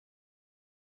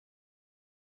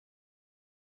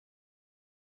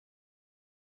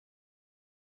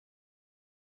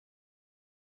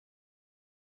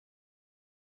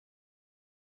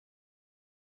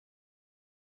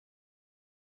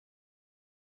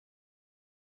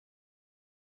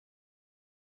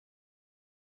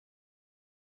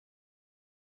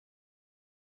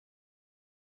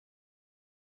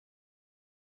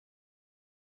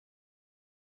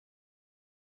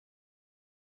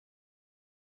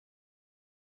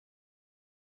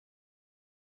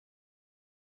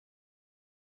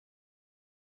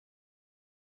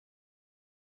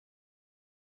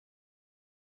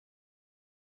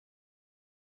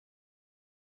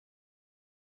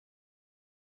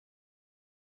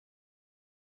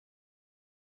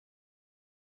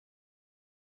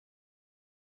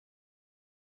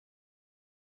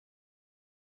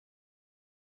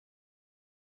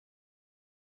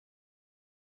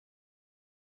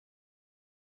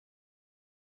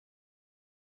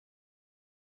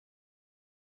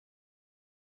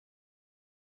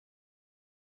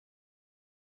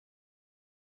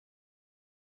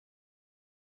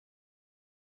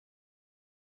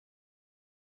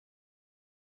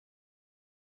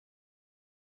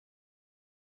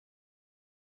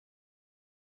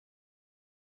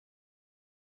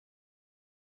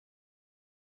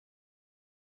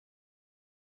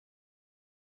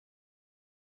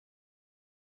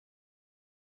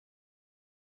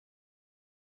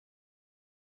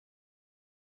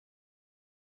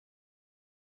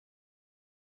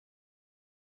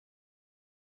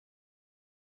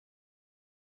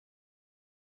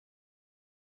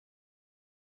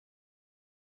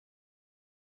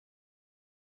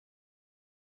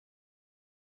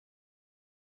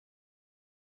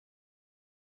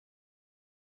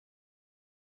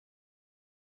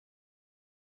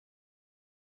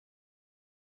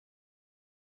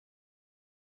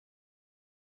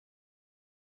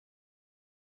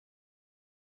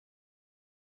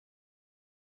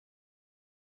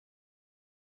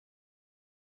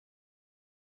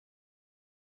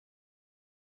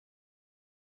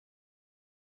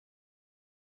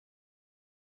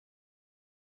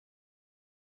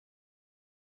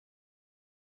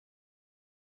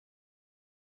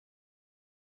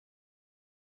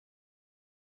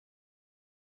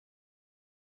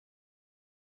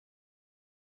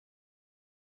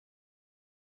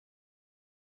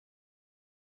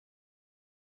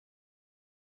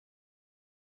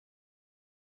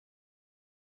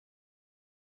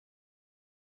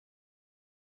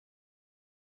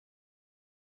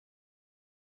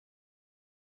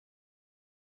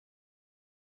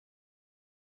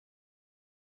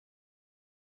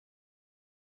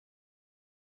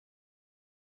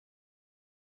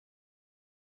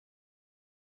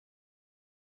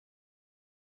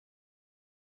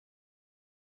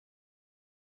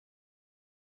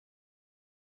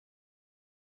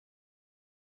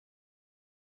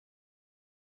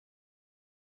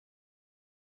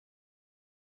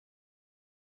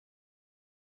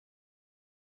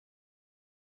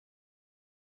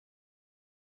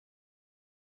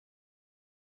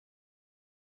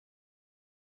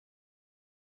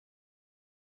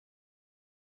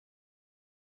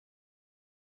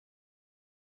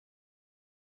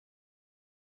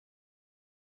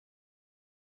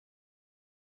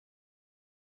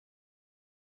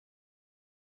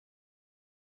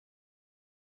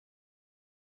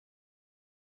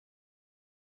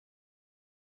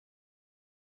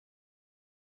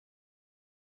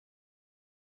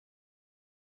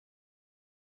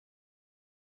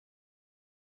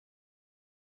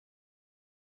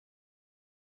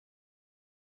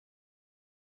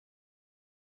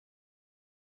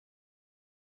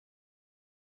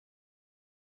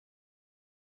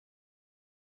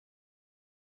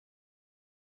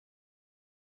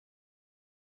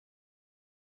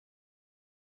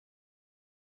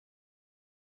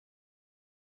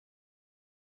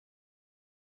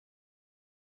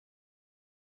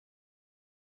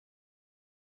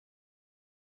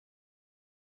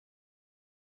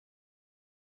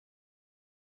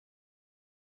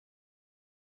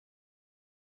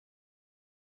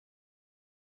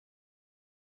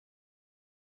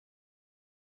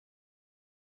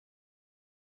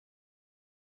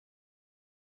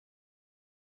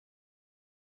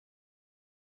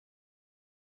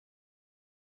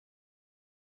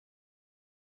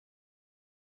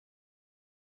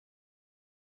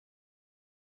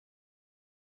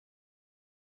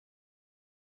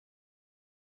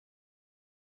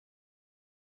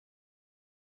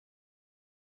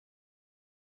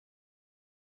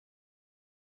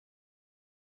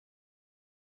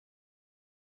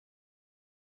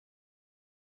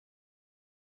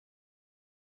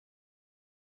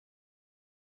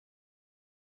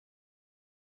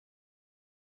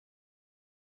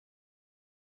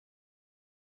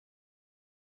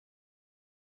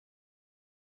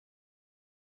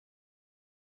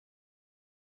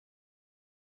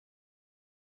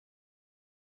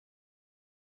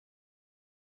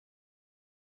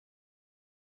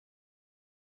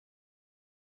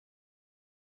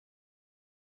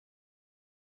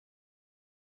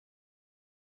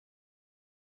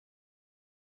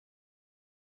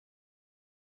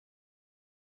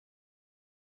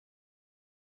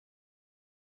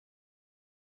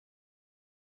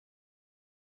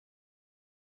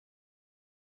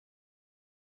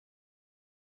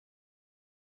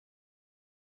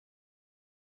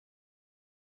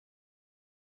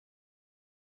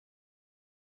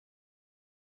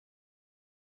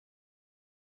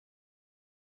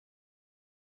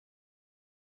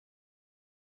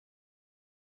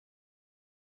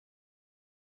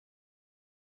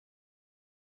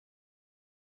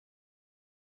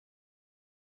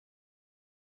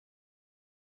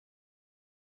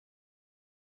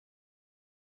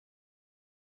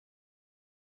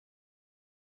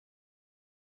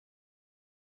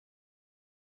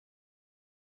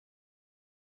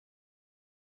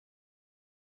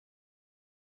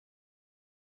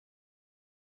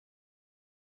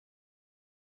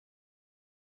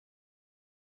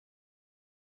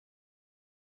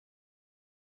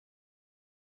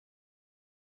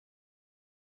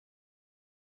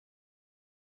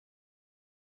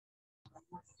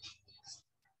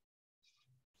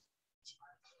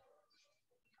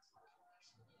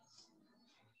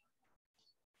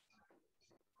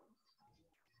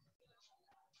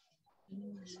See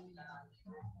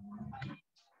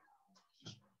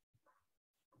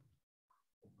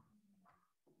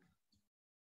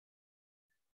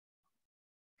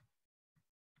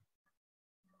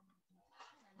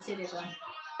this one.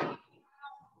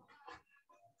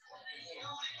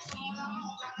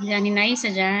 Diyan, inaisa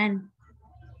dyan.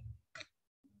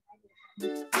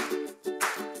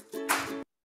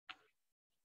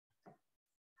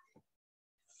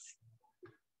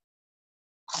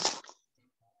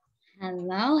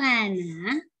 Hello,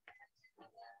 Anna.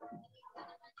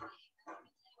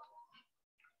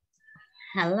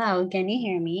 Hello, can you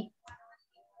hear me?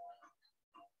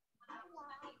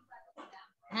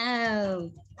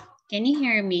 Oh, can you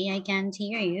hear me? I can't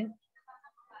hear you.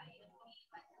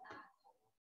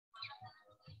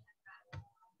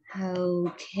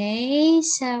 Okay,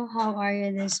 so how are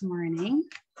you this morning?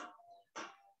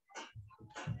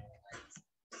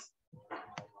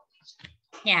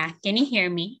 Yeah, can you hear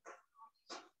me?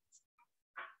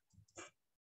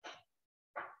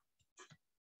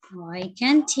 Oh, I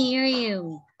can't hear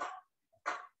you.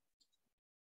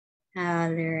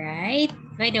 All right.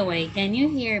 By the way, can you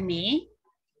hear me?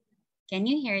 Can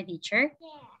you hear teacher?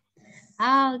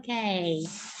 Yeah. Okay.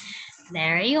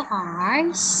 There you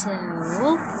are. So,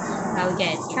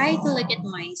 okay, try to look at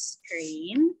my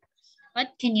screen.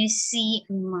 What can you see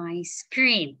on my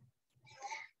screen?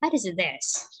 What is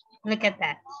this? Look at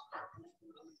that.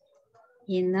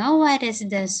 You know what is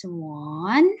this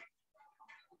one?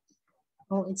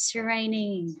 Oh, it's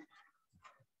raining.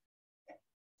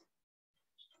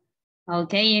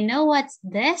 Okay, you know what's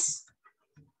this?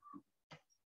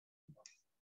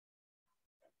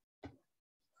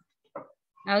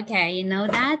 Okay, you know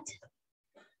that?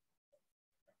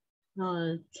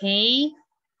 Okay.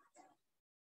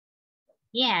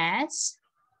 Yes.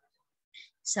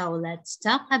 So let's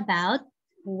talk about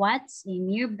what's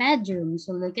in your bedroom.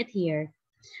 So look at here.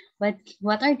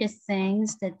 What are the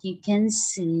things that you can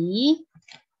see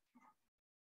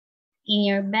in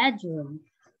your bedroom?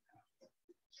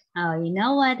 Oh, you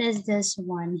know what is this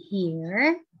one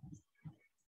here?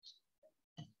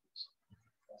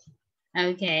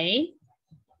 Okay.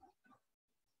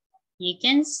 You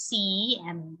can see,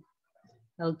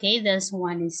 okay, this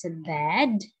one is a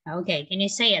bed. Okay, can you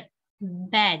say it?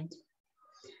 Bed.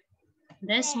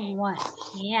 This one,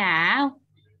 yeah.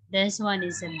 This one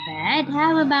is a bed.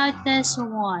 How about this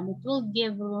one? It will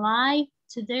give light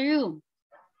to the room.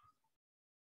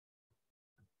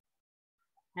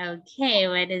 Okay,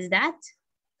 what is that?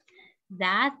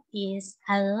 That is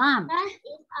a lamp. That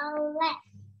is a lamp.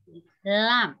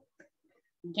 Lamp.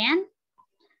 Again.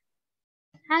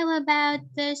 How about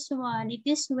this one? It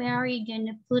is where you're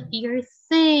gonna put your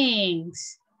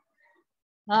things.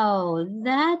 Oh,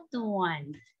 that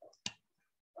one.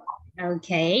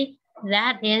 Okay,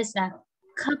 that is a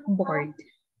cupboard.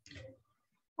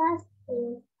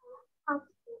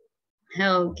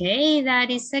 Okay, that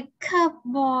is a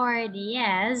cupboard,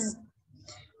 yes.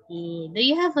 Do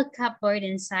you have a cupboard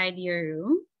inside your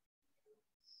room?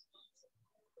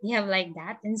 You have like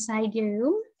that inside your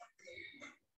room?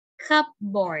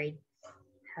 Cupboard.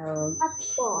 Okay.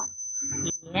 Cupboard.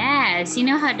 Yes, you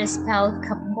know how to spell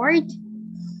cupboard?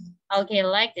 Okay,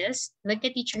 like this. Look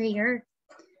at teacher here.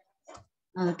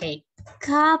 Okay,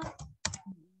 cupboard.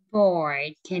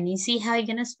 Can you see how you're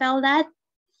gonna spell that?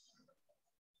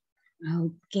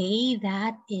 Okay,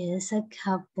 that is a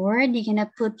cupboard. You're gonna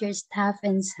put your stuff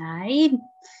inside.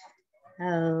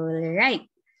 All right.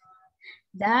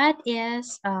 That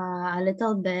is a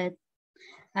little bit,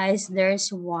 guys,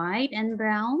 there's white and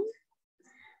brown.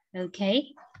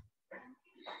 Okay.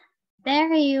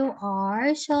 There you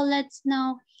are. So let's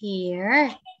know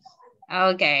here.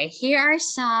 Okay, here are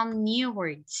some new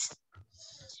words.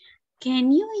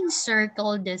 Can you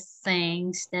encircle the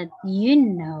things that you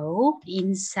know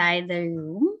inside the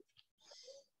room?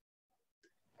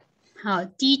 Oh,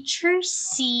 teachers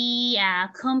see a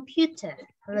computer.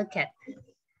 Look at it.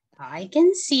 I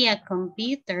can see a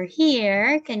computer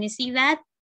here. Can you see that?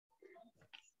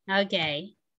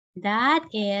 Okay, that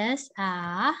is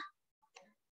a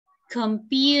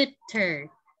computer.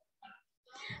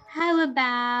 How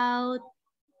about,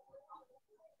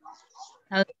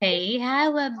 okay,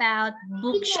 how about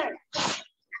bookshelf?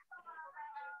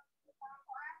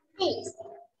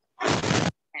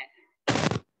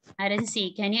 I didn't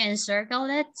see. Can you encircle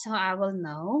it so I will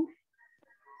know?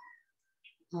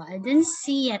 Oh, I didn't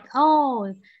see it.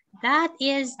 Oh, that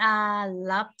is a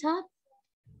laptop.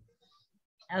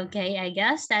 Okay, I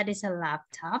guess that is a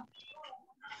laptop.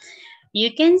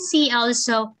 You can see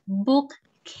also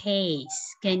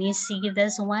bookcase. Can you see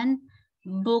this one?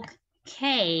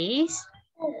 Bookcase.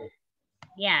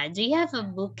 Yeah, do you have a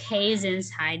bookcase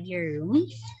inside your room?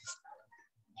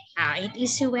 It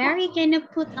is where you're gonna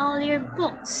put all your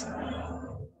books.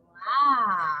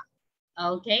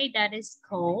 Okay, that is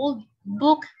called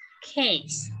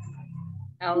bookcase.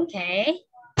 Okay.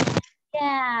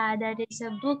 Yeah, that is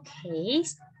a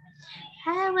bookcase.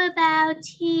 How about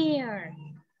here?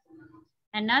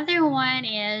 Another one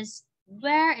is,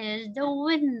 where is the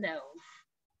window?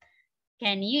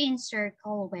 Can you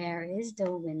encircle where is the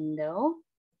window?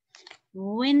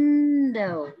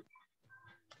 Window.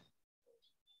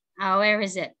 Where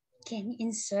is it? Can you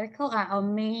encircle or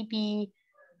maybe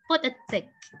put a tick?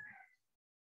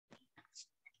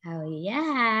 Oh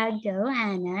yeah, go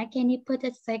Anna. Can you put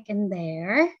a tick in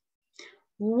there?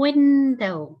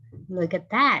 Window. Look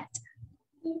at that.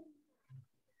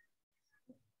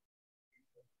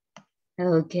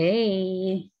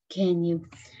 Okay. Can you?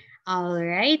 All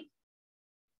right.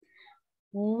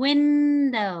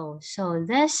 Window. So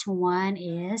this one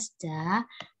is the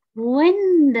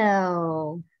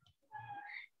window.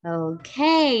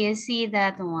 Okay, you see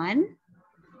that one?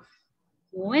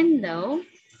 Window.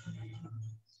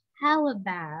 How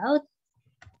about,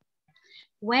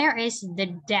 where is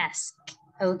the desk?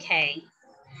 Okay.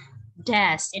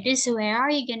 Desk. It is where are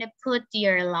you gonna put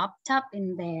your laptop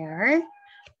in there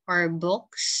or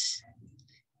books?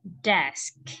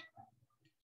 Desk.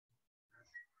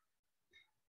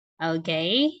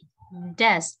 Okay.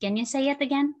 Desk. Can you say it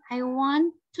again? I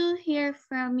want to hear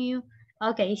from you.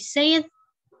 Okay, say it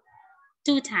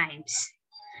 2 times.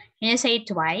 Can you say it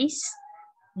twice?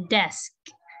 Desk.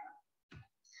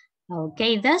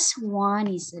 Okay, this one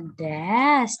is a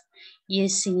desk. You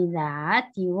see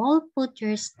that? You will put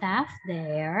your stuff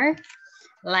there.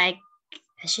 Like,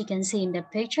 as you can see in the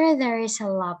picture, there is a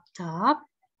laptop.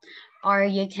 Or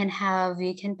you can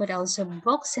put also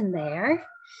books in there.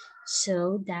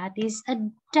 So that is a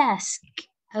desk.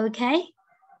 Okay?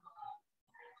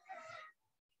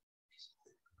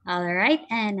 All right,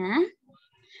 Anna.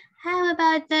 How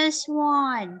about this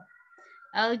one?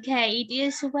 Okay, it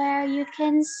is where you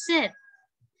can sit.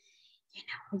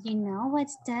 You know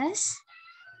what's this?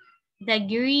 The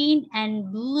green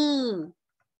and blue.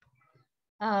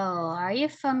 Oh, are you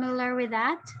familiar with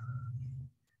that?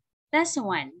 This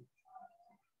one.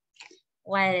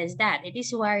 What is that? It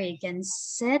is where you can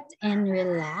sit and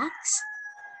relax.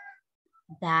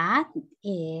 That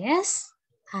is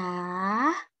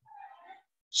a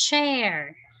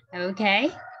chair.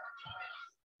 Okay?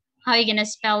 How are you gonna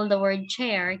spell the word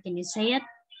chair? Can you say it?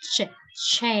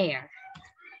 Chair.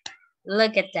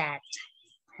 Look at that.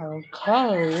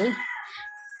 Okay.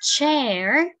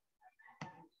 Chair.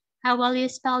 How will you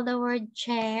spell the word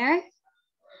chair?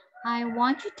 I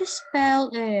want you to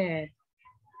spell it.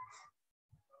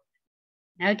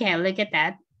 Okay, look at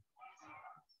that.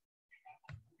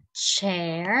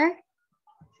 Chair.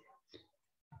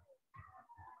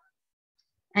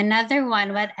 Another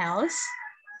one, what else?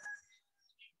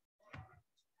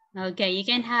 Okay, you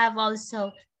can have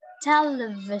also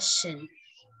television.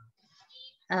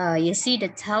 You see the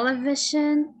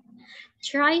television?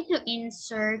 Try to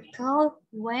encircle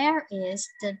where is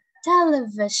the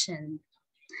television?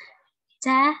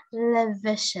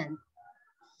 Television.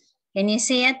 Can you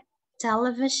see it?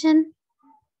 Television?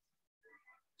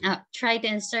 Try to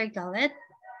encircle it.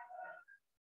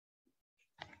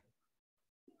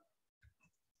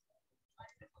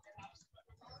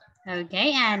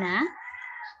 Okay, Anna.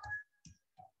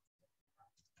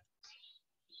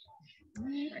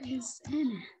 Where is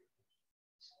Anna?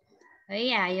 Oh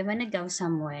yeah, you wanna go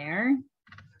somewhere?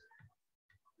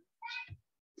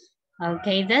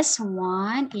 Okay, this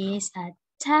one is a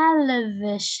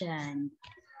television.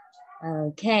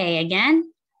 Okay,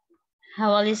 again.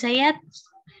 How will you say it?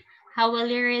 How will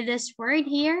you read this word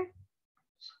here?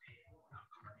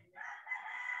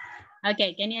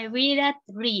 Okay, can you read it?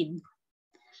 Read.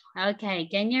 Okay,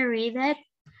 can you read it?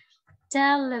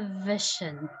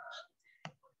 Television.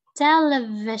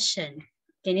 Television.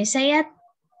 Can you say it?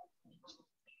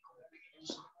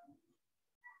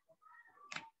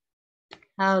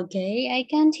 Okay, I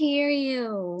can't hear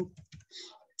you.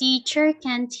 Teacher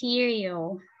can't hear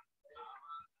you.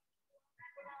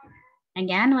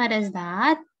 Again, what is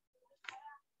that?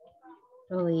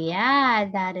 Oh yeah,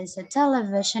 that is a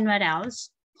television. What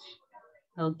else?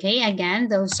 Okay, again,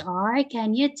 those are,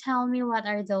 can you tell me what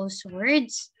are those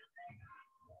words?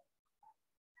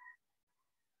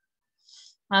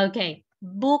 Okay,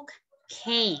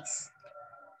 bookcase.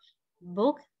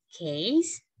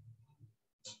 Bookcase.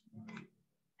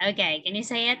 Okay, can you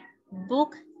say it?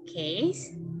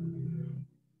 Bookcase.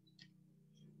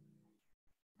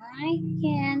 I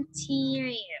can't hear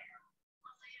you.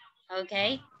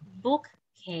 Okay, bookcase.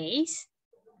 bookcase?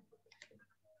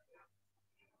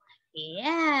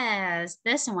 Yes,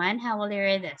 this one. How will you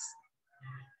read this?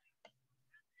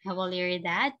 How will you read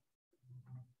that?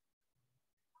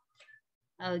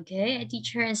 Okay, a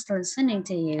teacher is listening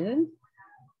to you.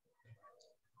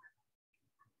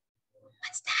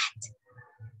 What's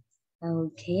that?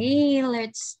 Okay,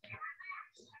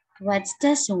 what's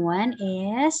this one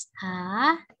is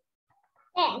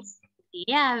Yes.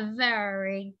 Yeah,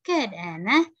 very good,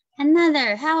 Anna.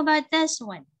 Another, how about this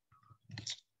one?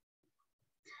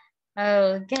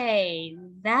 Okay,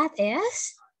 that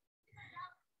is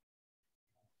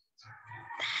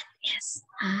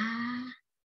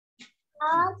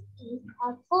That is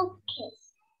a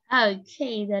bookcase.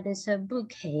 Okay, that is a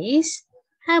bookcase.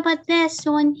 How about this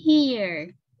one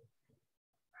here?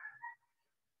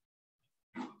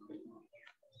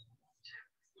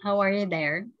 How are you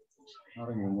there?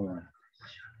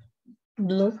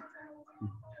 Blue?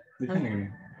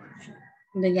 Ganyan.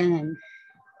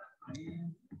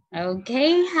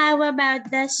 Okay, how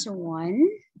about this one?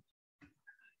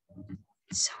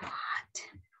 So what?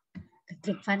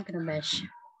 Nag-fan ka na ba siya?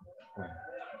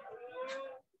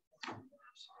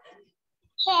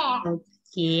 Chair.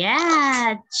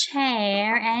 Yeah,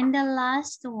 chair. And the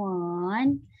last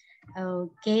one.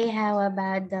 Okay, how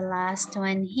about the last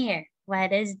one here? What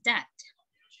is that?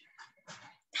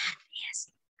 That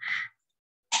is.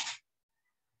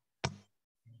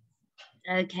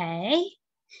 Okay.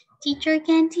 Teacher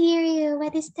can't hear you.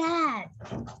 What is that?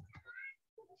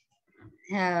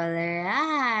 All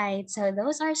right. So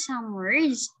those are some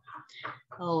words.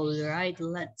 All right.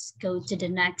 Let's go to the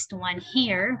next one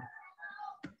here.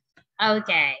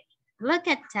 Okay. Look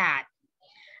at that.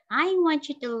 I want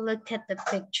you to look at the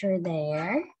picture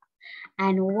there.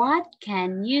 And what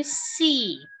can you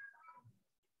see?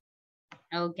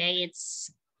 Okay,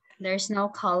 there's no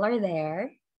color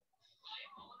there.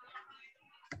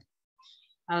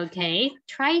 Okay,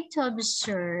 try to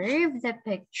observe the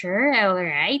picture, all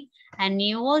right? And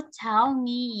you will tell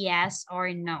me yes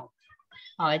or no.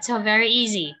 Oh, it's so very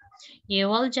easy. You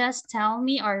will just tell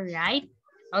me or write.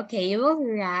 Okay, you will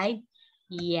write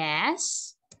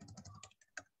yes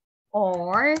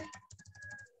or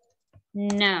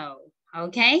no,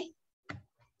 okay?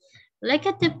 Look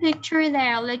at the picture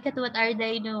there. Look at what are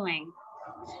they doing?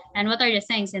 And what are the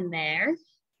things in there?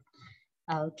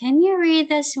 Oh, can you read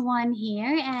this one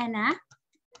here, Anna?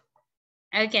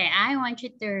 Okay, I want you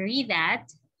to read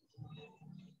that.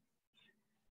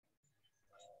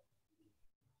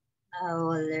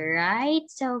 All right,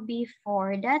 so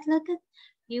before that,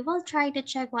 you will try to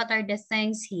check what are the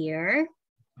things here.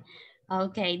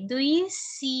 Okay, do you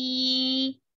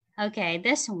see, okay,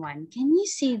 this one. Can you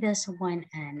see this one,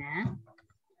 Anna?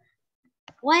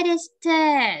 What is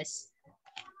this?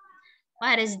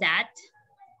 What is that?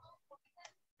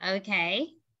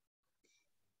 Okay.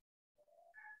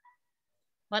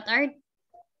 What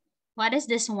is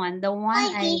this one? The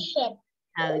one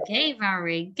Okay,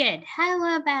 very good.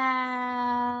 How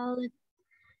about,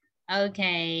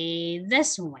 okay,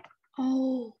 this one.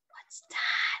 Oh, what's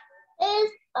that?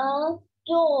 It's a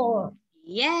door.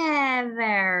 Yeah,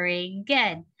 very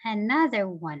good. Another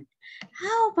one.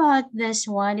 How about this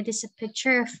one? It is a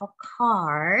picture of a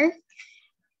car.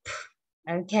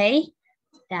 Okay,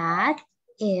 that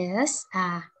is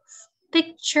a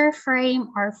picture frame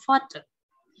or photo.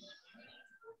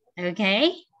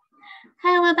 Okay,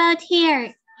 how about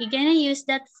here? You're gonna use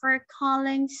that for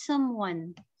calling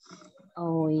someone.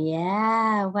 Oh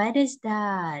yeah, what is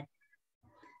that?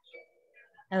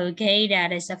 Okay,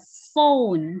 that is a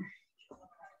phone.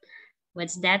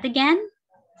 What's that again?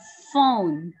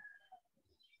 Phone.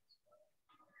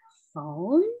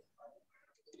 Phone.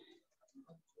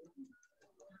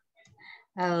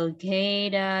 Okay,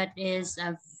 that is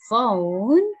a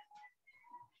phone.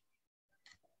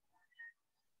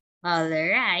 All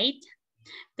right.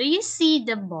 Do you see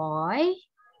the boy?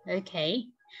 Okay.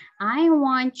 I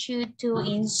want you to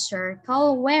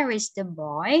encircle. Where is the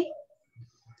boy?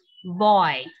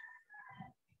 Boy.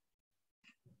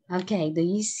 Okay, do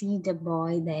you see the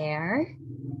boy there?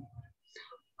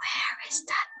 Where is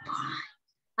that boy?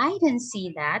 I don't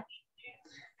see that.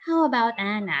 How about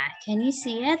Anna? Can you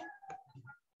see it?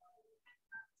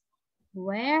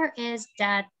 Where is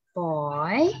that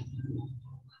boy?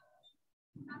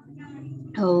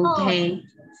 Okay.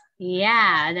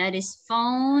 Yeah, that is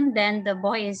phone. Then the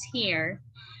boy is here.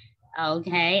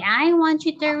 Okay, I want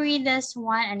you to read this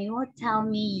one and you will tell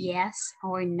me yes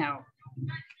or no.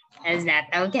 Is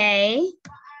that okay?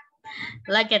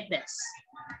 Look at this.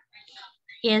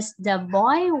 Is the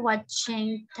boy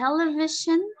watching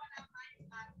television?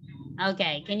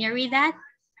 Okay, can you read that?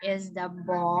 Is the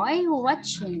boy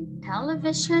watching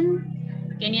television?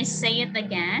 Can you say it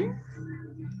again?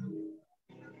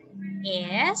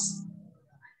 Is,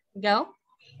 go.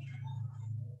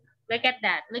 Look at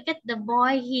that. Look at the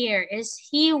boy here. Is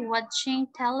he watching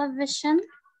television?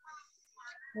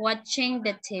 Watching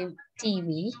the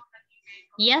TV?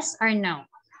 Yes or no?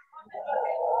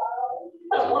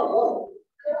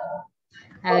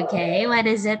 Okay, what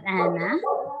is it, Anna?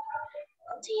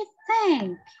 What do you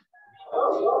think?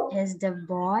 Is the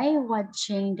boy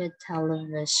watching the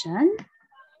television?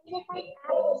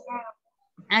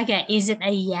 Okay, is it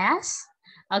a yes?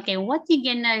 Okay, what you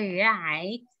gonna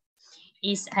write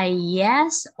is a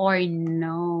yes or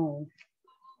no.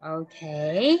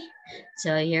 Okay,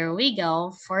 so here we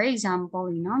go. For example,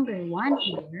 number 1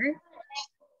 here.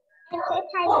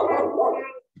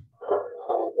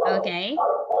 Okay,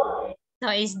 so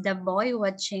is the boy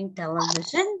watching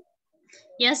television?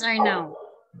 Yes or no?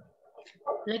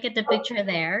 Look at the picture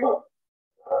there.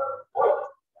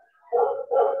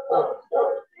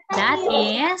 That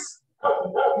is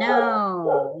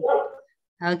no.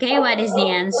 Okay, what is the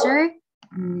answer?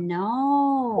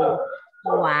 No.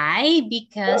 Why?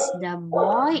 Because the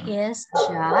boy is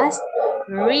just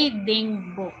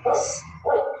reading books.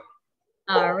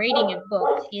 Reading a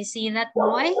book. You see that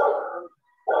boy?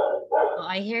 Oh,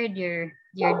 I heard your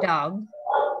dog.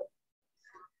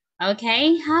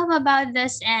 Okay, how about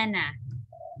this, Anna?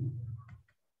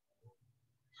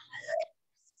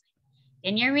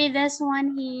 Can you read this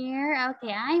one here?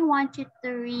 Okay, I want you to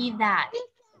read that.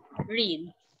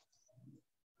 Read.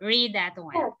 Read that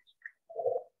one.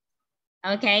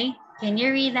 Okay, can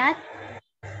you read that?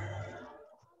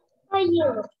 For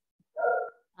you.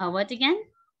 What again?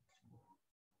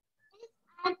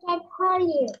 I can call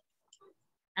you.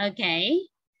 Okay.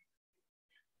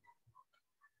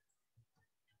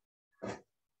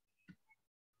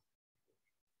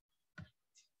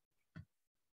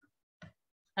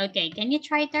 Okay, can you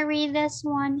try to read this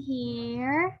one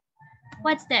here?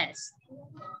 What's this?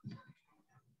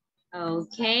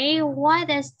 Okay, what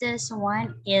is this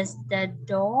one? Is the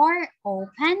door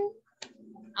open?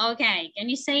 Okay, can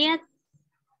you say it?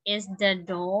 Is the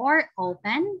door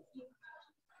open?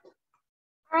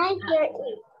 I hear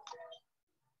you.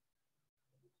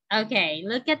 Okay,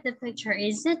 look at the picture.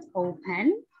 Is it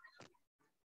open?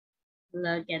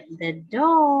 Look at the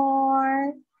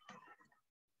door.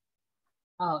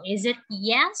 Oh, is it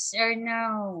yes or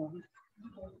no?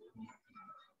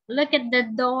 Look at the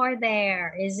door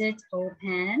there. Is it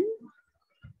open?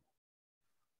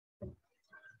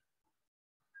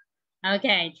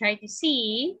 Okay, try to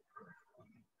see.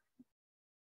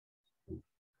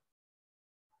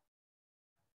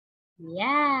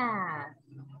 Yeah.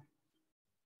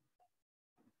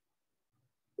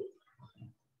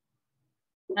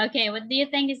 Okay, what do you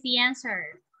think is the answer?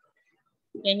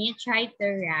 Can you try to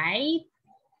write?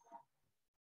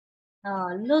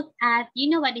 Look at, you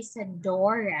know what is a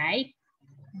door, right?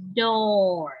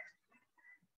 Door.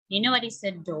 You know what is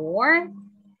a door?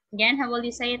 Again, how will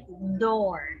you say it?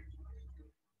 Door.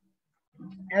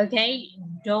 Okay,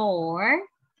 door.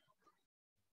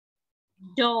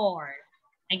 Door.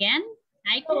 Again,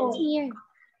 I can't hear.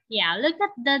 Yeah, look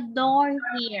at the door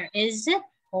here. Is it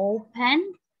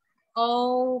open?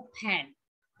 Open.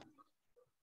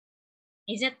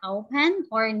 Is it open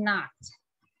or not?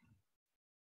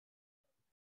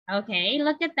 Okay,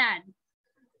 look at that.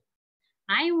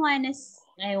 I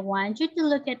want you to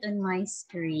look at on my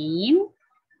screen.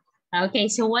 Okay,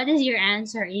 so what is your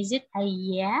answer? Is it a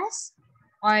yes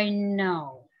or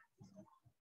no?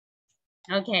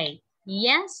 Okay,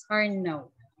 yes or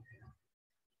no?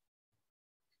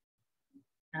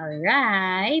 All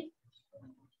right.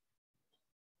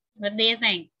 What do you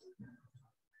think?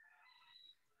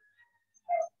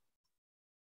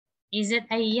 Is it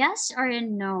a yes or a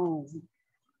no?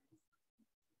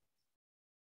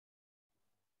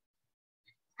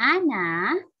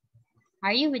 Anna,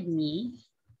 are you with me?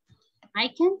 I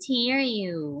can't hear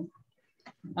you.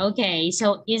 Okay,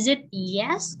 so is it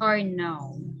yes or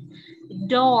no?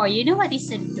 Door, you know what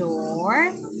is a door?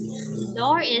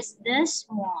 Door is this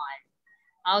one.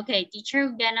 Okay, teacher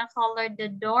gonna color the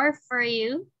door for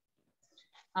you.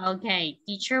 Okay,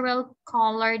 teacher will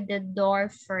color the door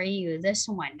for you, this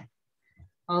one.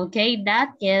 Okay,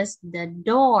 that is the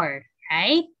door,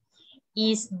 right?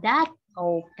 Is that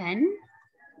open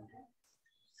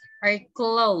or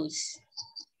closed?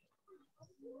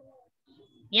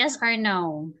 Yes or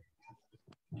no?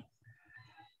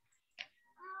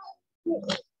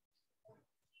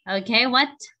 Okay, what?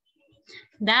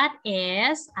 That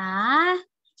is a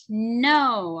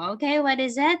no. Okay, what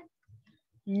is it?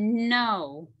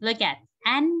 No. Look at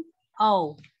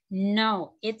N-O.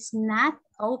 No, it's not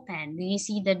open. Do you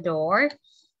see the door?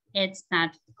 It's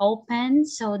not open,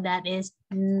 so that is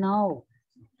no.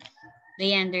 Do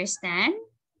you understand?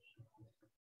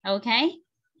 Okay.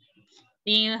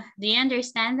 Do you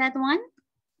understand that one?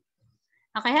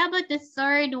 Okay, how about the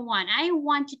third one? I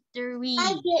want you to read.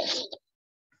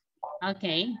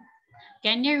 Okay.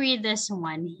 Can you read this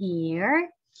one here?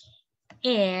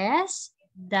 Is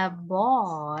the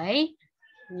boy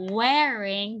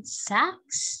wearing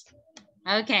socks?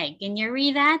 Okay, can you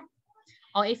read that?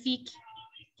 Or if you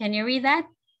can you read that?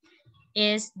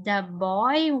 Is the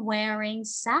boy wearing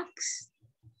socks?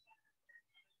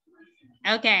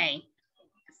 Okay.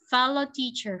 Follow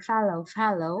teacher, follow.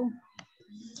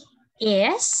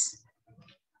 Is,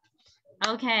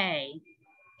 okay,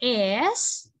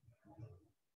 is,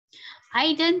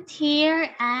 I don't hear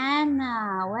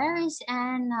Anna. Where is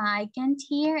Anna? I can't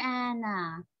hear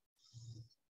Anna.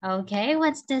 Okay,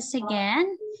 what's this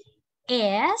again?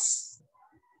 Is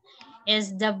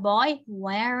the boy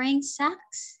wearing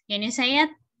socks? Can you say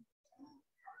it?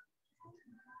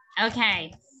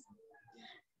 Okay.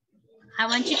 I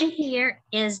want you to hear,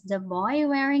 is the boy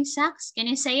wearing socks? Can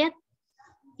you say it?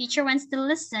 Teacher wants to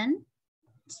listen.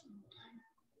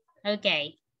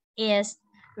 Okay. Is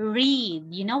read.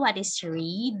 You know what is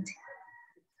read?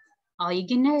 Oh, you're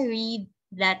gonna read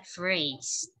that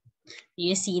phrase. Do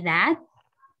you see that?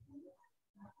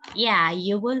 Yeah,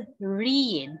 you will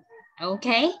read.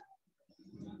 Okay?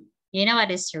 You know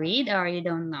what is read or you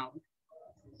don't know?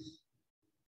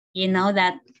 You know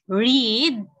that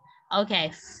read?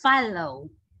 Okay, follow.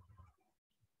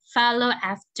 Follow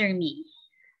after me.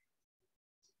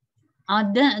 Oh,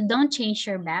 don't change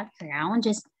your background,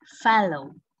 just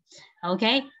follow.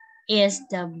 Okay, is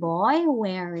the boy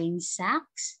wearing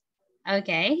socks?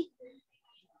 Okay.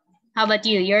 How about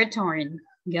you? Your turn.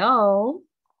 Go.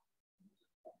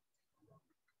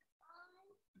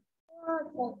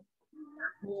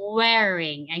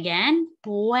 Wearing. Again,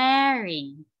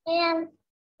 wearing.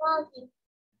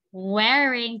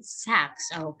 Wearing socks.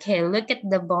 Okay, look at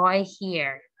the boy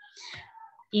here.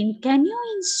 Can you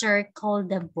encircle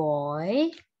the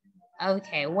boy?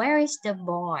 Okay, where is the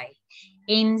boy?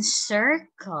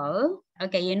 Encircle.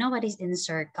 Okay, you know what is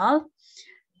encircle?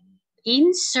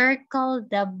 Encircle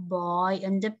the boy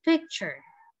on the picture.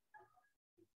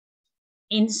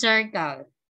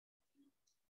 Encircle.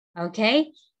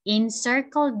 Okay,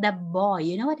 encircle the boy.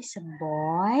 You know what is a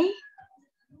boy?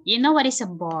 You know what is a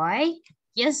boy?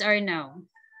 Yes or no?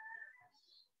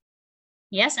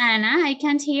 Yes, Anna, I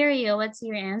can't hear you. What's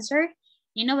your answer?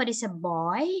 You know what is a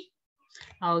boy?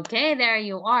 Okay, there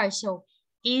you are. So,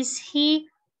 is he,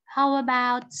 how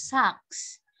about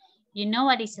socks? You know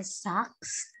what is a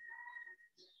socks?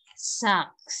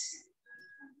 Socks.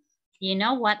 You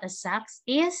know what a socks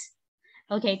is?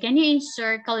 Okay, can you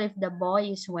encircle if the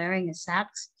boy is wearing a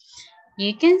socks?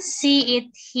 You can see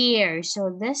it here.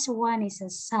 So this one is a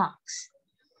socks.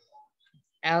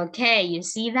 Okay, you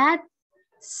see that?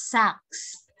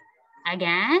 Socks.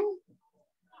 Again?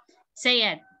 Say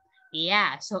it.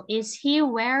 Yeah, so is he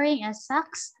wearing a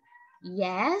socks?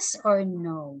 Yes or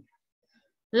no?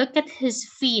 Look at his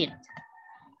feet.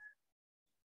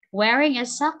 Wearing a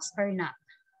socks or not?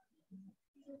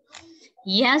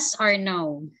 Yes or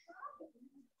no?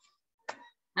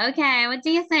 Okay, what do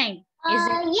you think? Is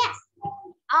it? Yes.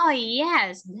 Oh,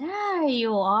 yes, there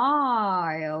you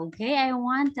are. Okay, I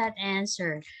want that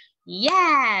answer.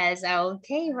 Yes,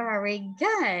 okay, very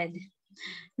good.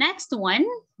 Next one,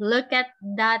 look at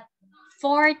that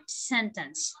fourth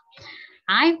sentence.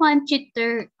 I want you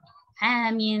to,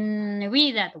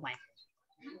 read that one.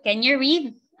 Can you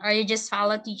read or you just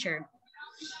follow teacher?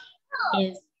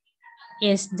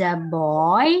 Is the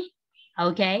boy,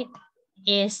 okay,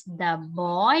 is the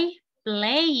boy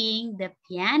playing the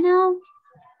piano?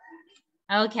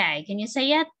 Okay, can you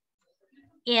say it?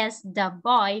 Is the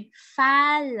boy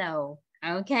follow?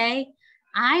 Okay,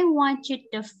 I want you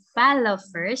to follow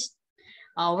first.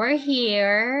 Over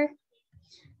here.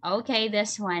 Okay,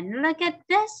 this one. Look at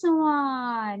this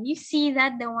one. You see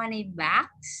that, the one I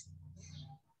box?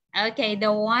 Okay,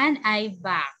 the one I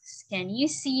box. Can you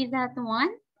see that one?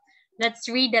 Let's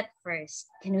read that first.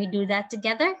 Can we do that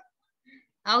together?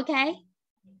 Okay.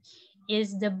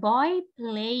 Is the boy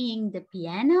playing the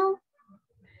piano?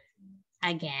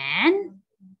 Again.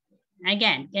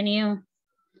 Again, can you,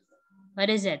 what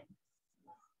is it?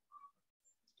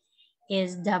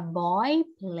 Is the boy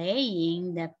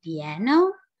playing the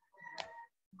piano?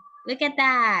 Look at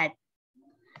that.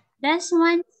 This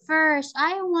one first.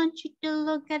 I want you to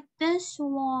look at this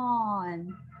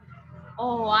one.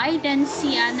 Oh, I didn't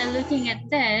see Anna looking at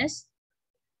this.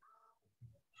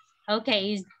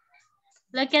 Okay,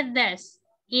 Look at this.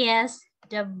 Is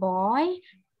the boy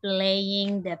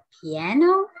playing the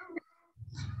piano?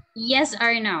 Yes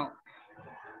or no?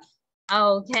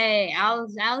 Okay, I'll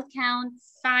count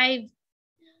 5.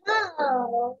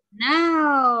 No.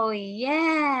 No,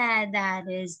 yeah, that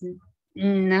is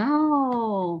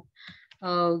no.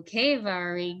 Okay,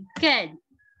 very good.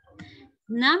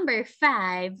 Number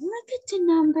 5. Look at the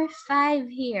number 5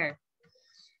 here.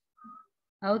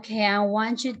 Okay, I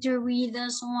want you to read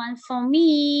this one for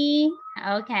me.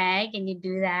 Okay, can you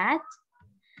do that?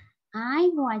 I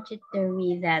want you to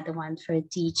read that one for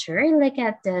teacher. Look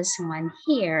at this one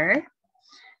here.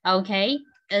 Okay,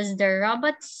 is the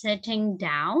robot sitting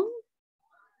down?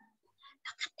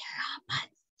 Look at the robot.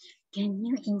 Can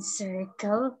you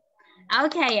encircle?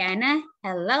 Okay, Anna,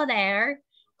 hello there.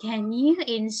 Can you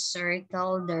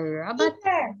encircle the robot?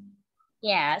 Teacher.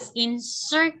 Yes,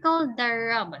 encircle the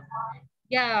robot.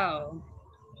 Go.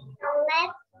 I'll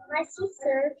let my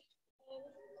sister and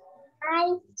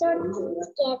I turn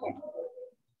together.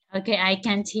 Okay, I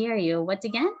can't hear you. What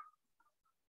again?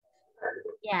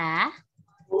 Yeah,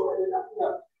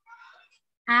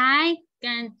 I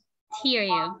can't hear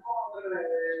you.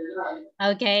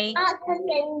 Okay. Can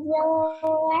you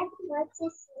let my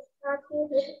sister start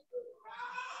with?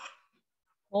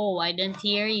 Oh, I don't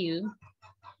hear you.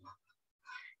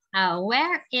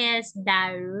 Where is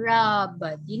the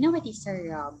robot? You know what is a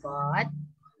robot?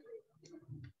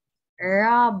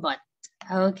 Robot.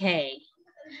 Okay.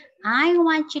 I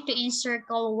want you to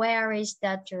encircle where is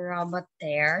that robot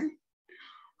there?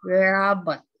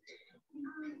 Robot.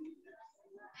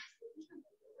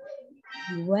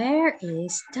 Where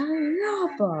is the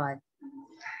robot?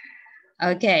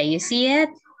 Okay, you see it?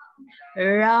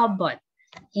 Robot.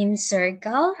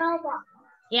 Encircle. Robot.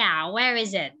 Yeah, where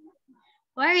is it?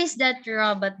 Where is that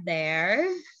robot there?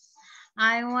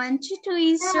 I want you to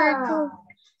encircle.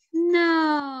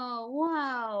 No,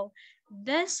 wow.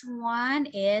 This one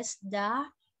is the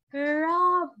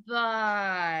robot.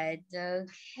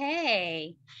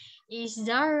 Okay. Is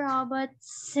the robot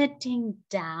sitting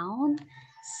down?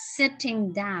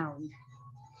 Sitting down.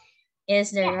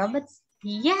 Is the robot?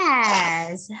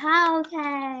 Yes.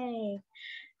 Okay.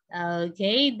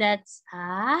 Okay, that's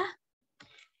a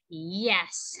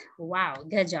yes. Wow,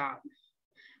 good job.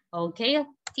 Okay,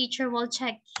 teacher will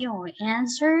check your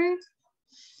answer.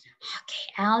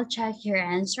 Okay, I'll check your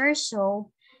answer.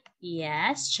 So,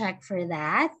 yes, check for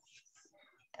that.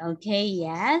 Okay,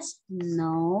 yes,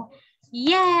 no,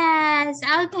 yes.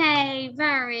 Okay,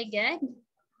 very good.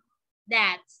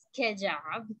 That's good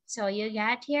job. So you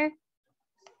got here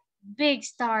big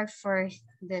star for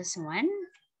this one.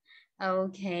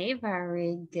 Okay,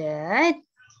 very good.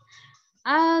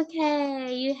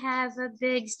 Okay, you have a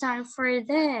big star for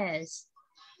this.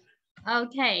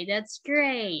 Okay, that's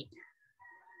great.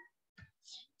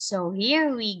 So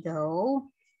here we go.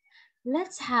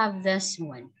 Let's have this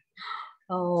one.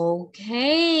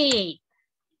 Okay.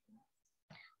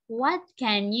 What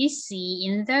can you see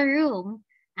in the room?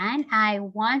 And I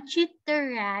want you to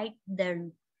write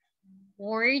the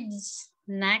words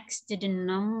next to the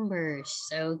numbers.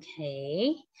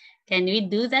 Okay. Can we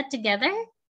do that together?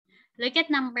 Look at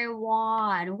number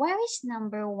 1. Where is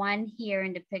number 1 here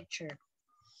in the picture?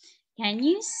 Can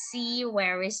you see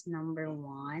where is number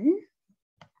 1?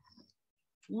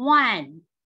 1.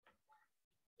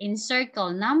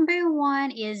 Encircle. Number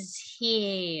 1 is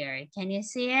here. Can you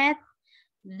see it?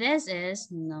 This is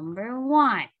number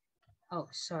 1. Oh,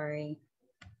 sorry.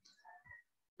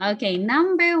 Okay,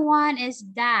 number 1 is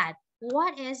that.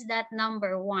 What is that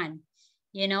number 1?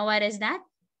 You know what is that?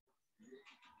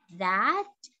 That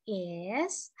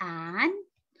is an...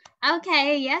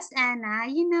 Okay, yes, Anna.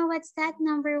 You know what's that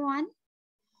number 1?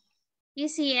 You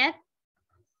see it?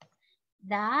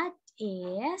 That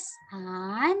is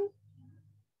an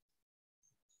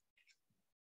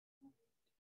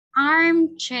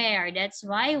armchair. That's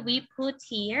why we put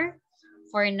here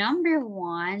for number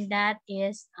 1, that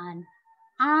is an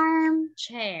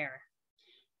armchair.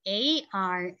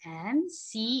 ARMCHAIR.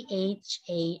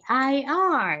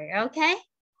 Okay?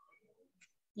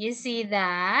 You see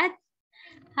that?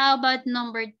 How about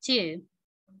number 2?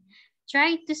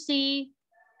 Try to see.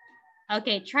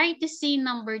 Okay, try to see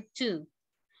number 2.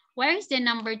 Where is the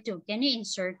number 2? Can you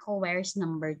encircle where is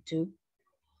number 2?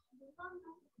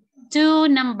 2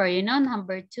 number, you know,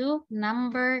 number 2,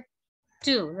 number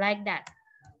 2, like that.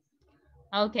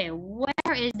 Okay,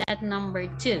 where is that number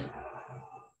 2?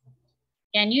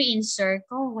 Can you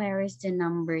encircle where is the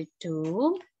number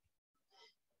 2?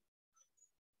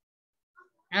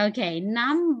 Okay,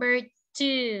 number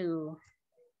 2.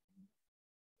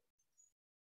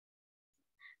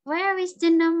 Where is the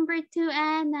number 2,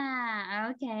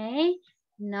 Anna? Okay.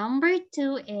 Number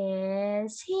 2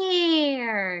 is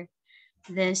here.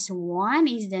 This one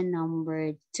is the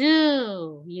number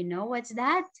 2. You know what's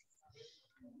that?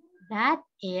 That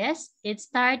is, it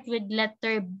starts with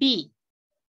letter B.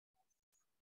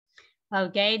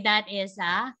 Okay, that is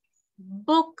a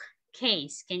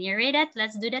bookcase. Can you read it?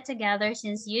 Let's do that together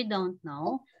since you don't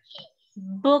know.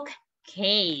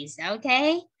 Bookcase,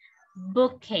 okay?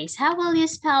 Bookcase. How will you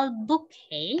spell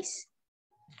bookcase?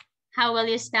 How will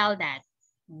you spell that?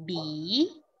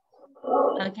 B.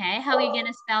 Okay, how are you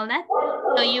gonna spell that?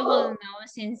 So you will know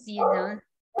since you don't.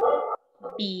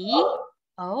 B-O-O-K-C-A-S-E.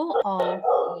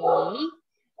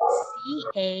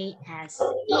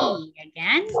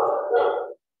 Again.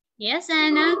 Yes,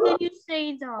 Anna, can you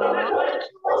say that?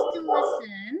 Did you want to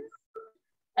listen?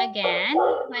 Again,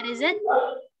 what is it?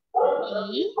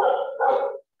 B.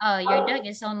 Oh, your dog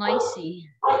is so noisy.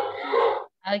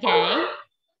 Okay.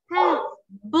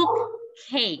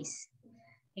 Bookcase.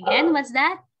 Again, what's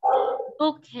that?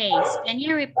 Bookcase. Can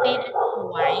you repeat it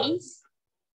twice?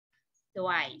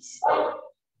 Twice.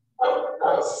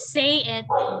 Say it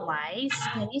twice.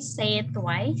 Can you say it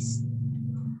twice?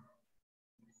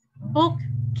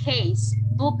 Bookcase.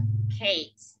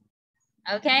 Bookcase.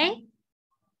 Okay?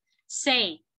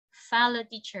 Say, follow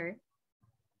teacher.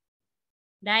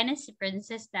 Dynasty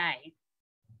Princess Di.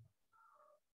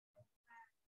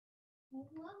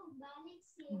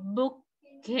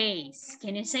 Bookcase.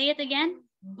 Can you say it again?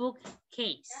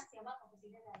 Bookcase.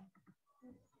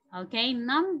 Okay,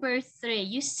 number 3.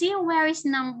 You see where is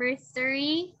number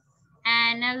 3?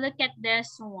 And now look at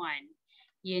this one.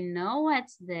 You know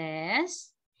what's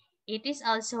this? It is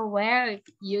also where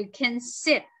you can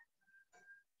sit.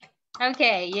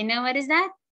 Okay, you know what is that?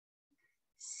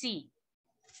 C.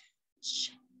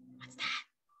 What's that?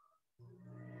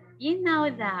 You know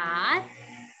that?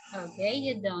 Okay,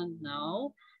 you don't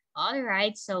know. All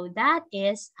right, so that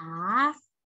is a...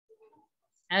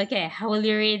 Okay, how will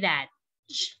you read that?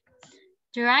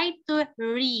 Try to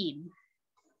read.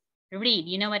 Read,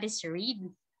 you know what is read?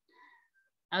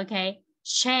 Okay,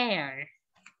 chair.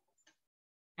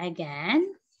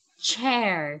 Again,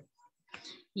 chair.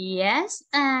 Yes,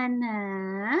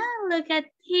 Anna, look at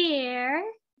here.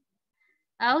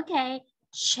 Okay,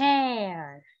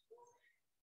 chair.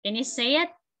 Can you say it?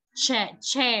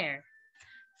 Chair.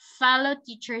 Follow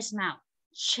teacher's mouth.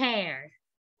 Chair.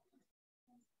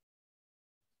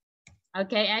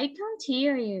 Okay, I can't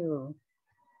hear you.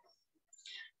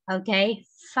 Okay,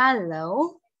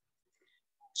 follow.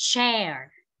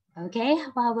 Chair. Okay,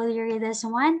 how will you read this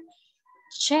one?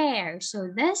 Chair. So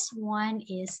this one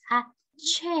is a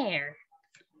chair.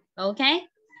 Okay?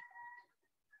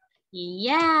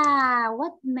 Yeah,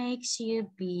 what makes you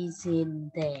busy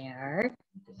there?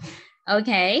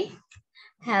 Okay.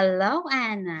 Hello,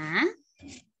 Anna.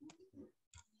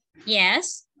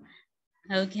 Yes.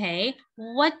 Okay.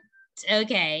 What?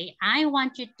 Okay, I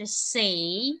want you to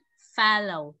say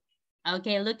follow.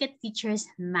 Okay, look at teacher's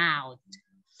mouth.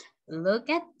 Look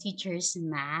at teacher's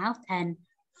mouth and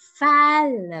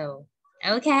follow.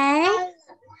 Okay?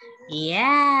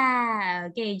 Yeah.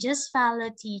 Okay, just follow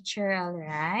teacher, all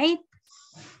right?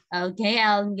 Okay,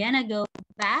 I'm gonna go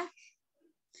back.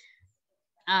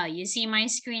 Oh, you see my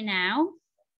screen now?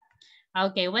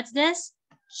 Okay, what's this?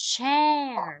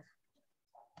 Chair.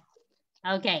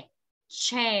 Okay,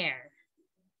 chair.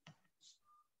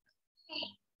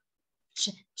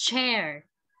 Chair.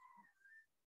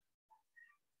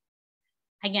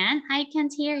 Again, I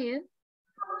can't hear you.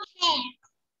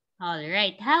 All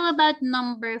right, how about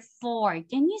number 4?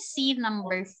 Can you see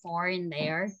number 4 in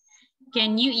there?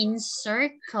 Can you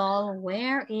encircle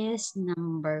where is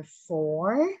number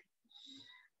 4?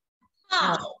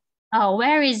 Oh,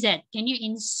 where is it? Can you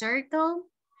encircle?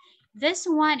 This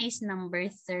one is number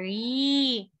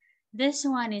 3. This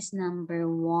one is number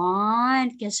 1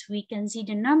 because we can see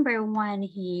the number 1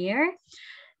 here.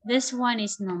 This one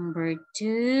is number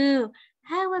 2.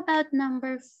 How about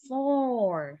number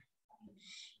 4?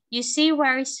 You see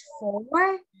where is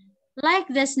 4? Like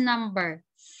this number,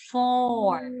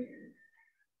 4.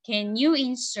 Can you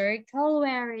encircle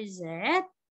where is it?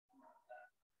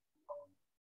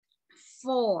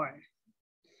 4.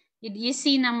 Did you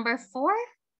see number 4?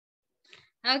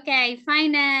 Okay,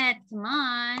 find it. Come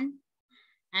on.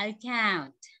 I'll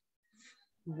count.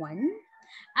 1.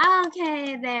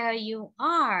 Okay, there you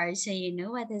are. So you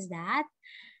know what is that?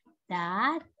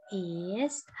 That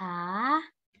is a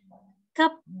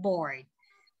cupboard.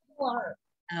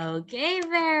 Okay,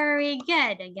 very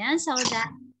good. Again, so that's the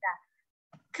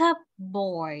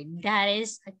cupboard. That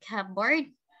is a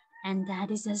cupboard. And that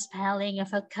is the spelling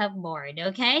of a cupboard,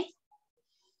 okay?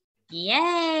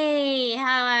 Yay!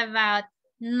 How about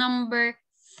number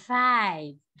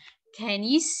 5? Can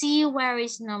you see where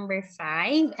is number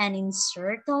 5 and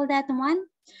encircle that one?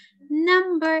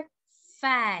 Number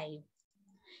 5.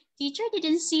 Teacher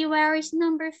didn't see where is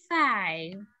number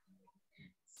 5.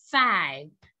 5.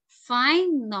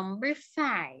 Find number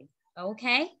 5.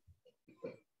 Okay.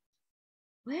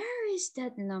 Where is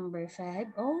that number 5?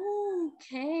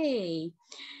 Okay.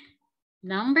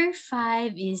 Number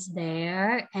 5 is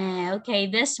there. And okay,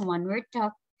 this one, we're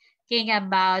talking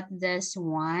about this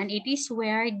one. It is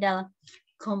where the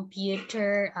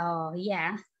computer, oh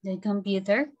yeah, the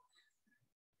computer.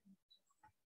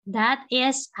 That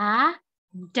is a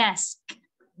desk.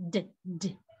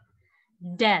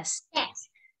 Desk. Yes.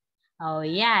 Oh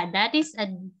yeah, that is a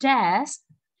desk.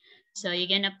 So you're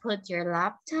gonna put your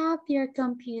laptop, your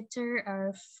computer,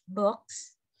 or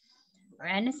books, or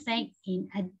anything in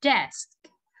a desk.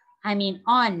 I mean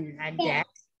on a desk.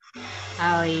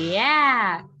 Oh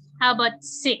yeah. How about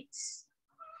 6?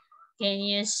 Can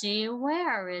you see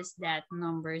where is that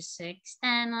number 6,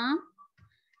 Anna?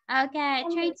 Okay,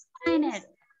 try to find it.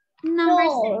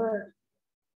 Number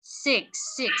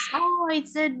 6. 6. Oh,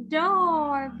 it's a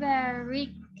door.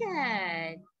 Very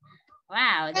good.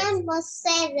 Wow. That's Number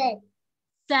 7.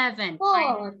 7.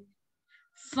 Phone.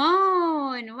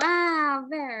 Phone. Wow,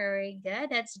 very good.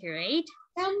 That's great.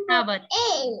 How Number about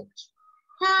 8.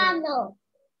 Piano.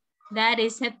 that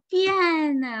is a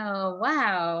piano.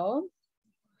 Wow.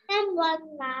 Number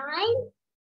 9.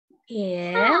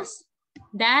 Yes.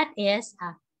 That is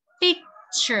a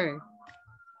picture.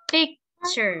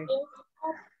 Picture.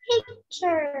 A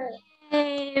picture.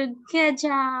 Hey, good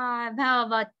job. How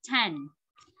about 10?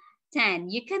 10.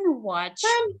 You can watch.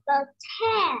 Number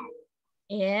 10.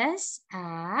 Is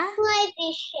a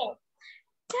Television.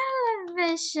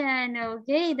 television.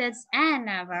 Okay, that's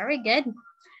Anna. Very good.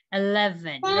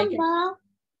 11. Number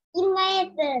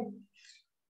 11.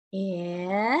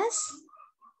 Is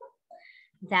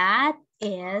that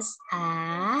is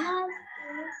a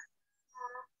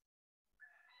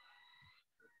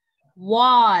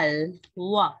wall.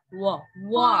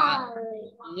 Wall.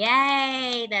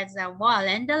 Yay, that's a wall.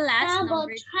 And the last Number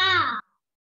number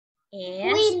 12.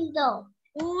 is Window.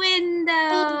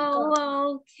 window.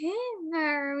 Okay,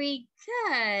 very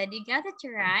good. You got it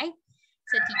right.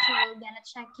 So teacher will gonna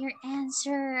check your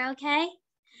answer, okay?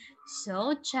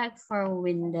 So check for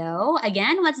window.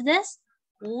 Again, what's this?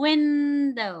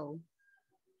 Window.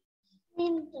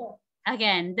 Window.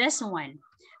 Again, this one.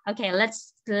 Okay,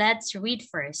 let's read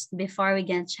first before we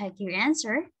can check your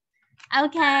answer.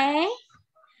 Okay.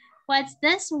 What's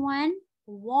this one?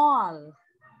 Wall.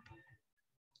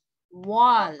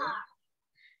 Wall.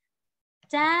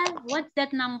 What's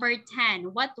that number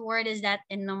 10? What word is that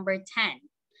in number 10?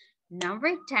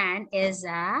 Number 10 is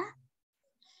a,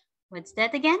 what's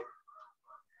that again?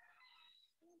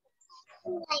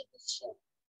 Television.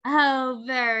 Oh,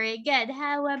 very good.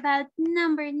 How about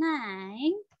number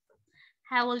 9?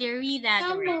 How will you read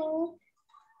that word? Number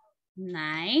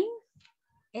 9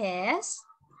 is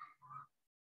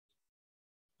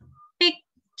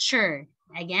picture.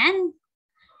 Again,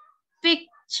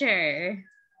 picture.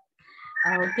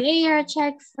 Okay, your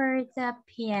check for the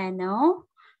piano,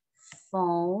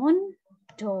 phone,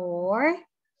 door.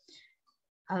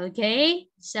 Okay,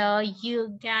 so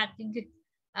you got,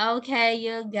 okay,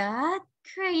 you got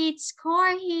great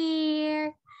score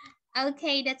here.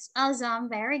 Okay, that's awesome.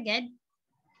 Very good.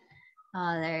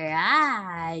 All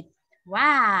right.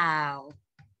 Wow.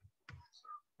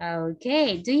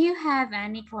 Okay, do you have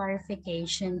any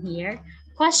clarification here?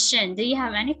 Question, do you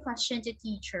have any question to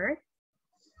teacher?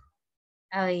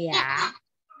 Oh, yeah.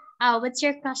 Oh, what's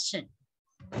your question?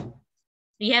 Do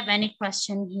you have any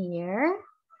question here?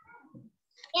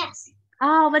 Yes.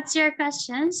 Oh, what's your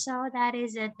question? So that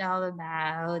is it all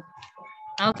about.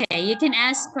 Okay, you can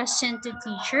ask question to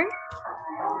teacher.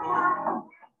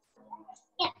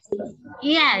 Yes.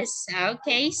 Yes,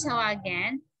 okay, so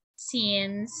again,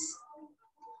 since,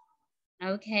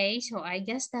 okay, so I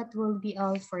guess that will be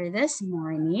all for this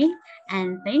morning.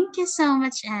 And thank you so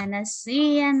much, Anna.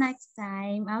 See you next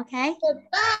time, okay?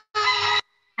 Goodbye.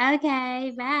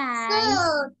 Okay, bye.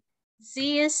 Soon.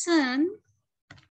 See you soon.